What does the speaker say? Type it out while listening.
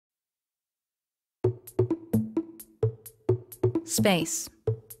Space.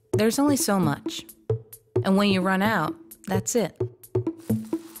 There's only so much. And when you run out, that's it.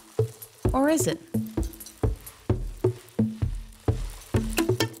 Or is it?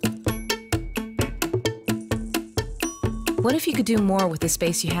 What if you could do more with the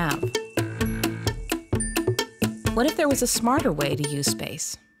space you have? What if there was a smarter way to use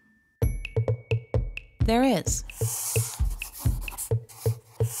space? There is.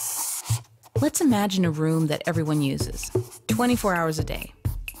 Let's imagine a room that everyone uses, 24 hours a day.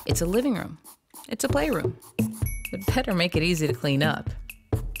 It's a living room. It's a playroom. But better make it easy to clean up.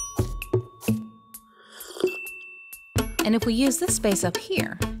 And if we use this space up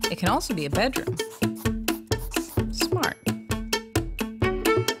here, it can also be a bedroom. Smart.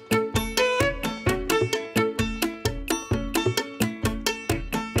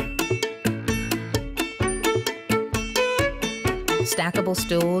 Stackable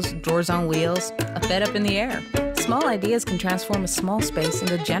stools, drawers on wheels, a bed up in the air. Small ideas can transform a small space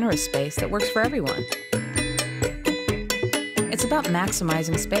into a generous space that works for everyone. It's about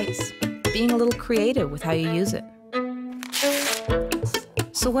maximizing space, being a little creative with how you use it.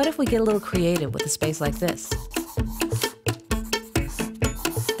 So what if we get a little creative with a space like this?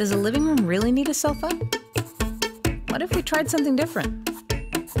 Does a living room really need a sofa? What if we tried something different?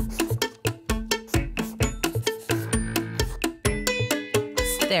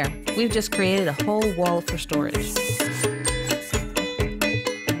 There, we've just created a whole wall for storage.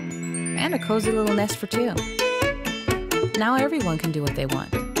 And a cozy little nest for two. Now everyone can do what they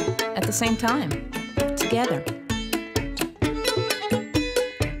want, at the same time, together.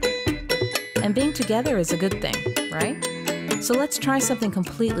 And being together is a good thing, right? So let's try something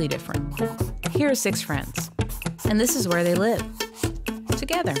completely different. Here are 6 friends, and this is where they live.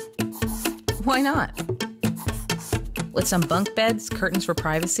 Together. Why not? With some bunk beds, curtains for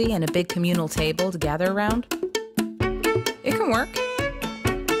privacy, and a big communal table to gather around? It can work.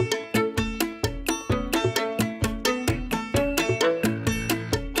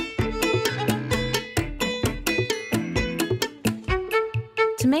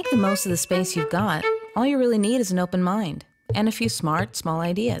 To make the most of the space you've got, all you really need is an open mind and a few smart, small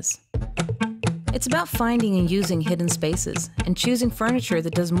ideas. It's about finding and using hidden spaces and choosing furniture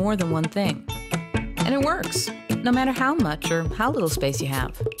that does more than one thing. And it works, no matter how much or how little space you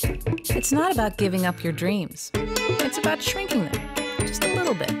have. It's not about giving up your dreams. It's about shrinking them, just a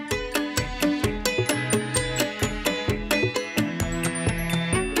little bit.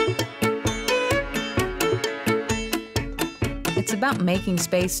 It's about making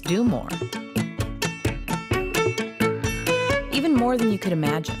space do more. Even more than you could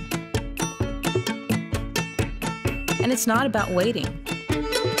imagine. And it's not about waiting.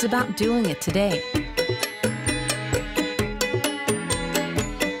 It's about doing it today.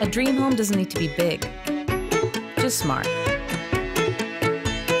 A dream home doesn't need to be big, just smart.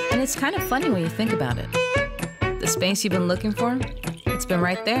 And it's kind of funny when you think about it. The space you've been looking for, it's been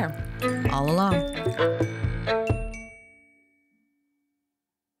right there, all along.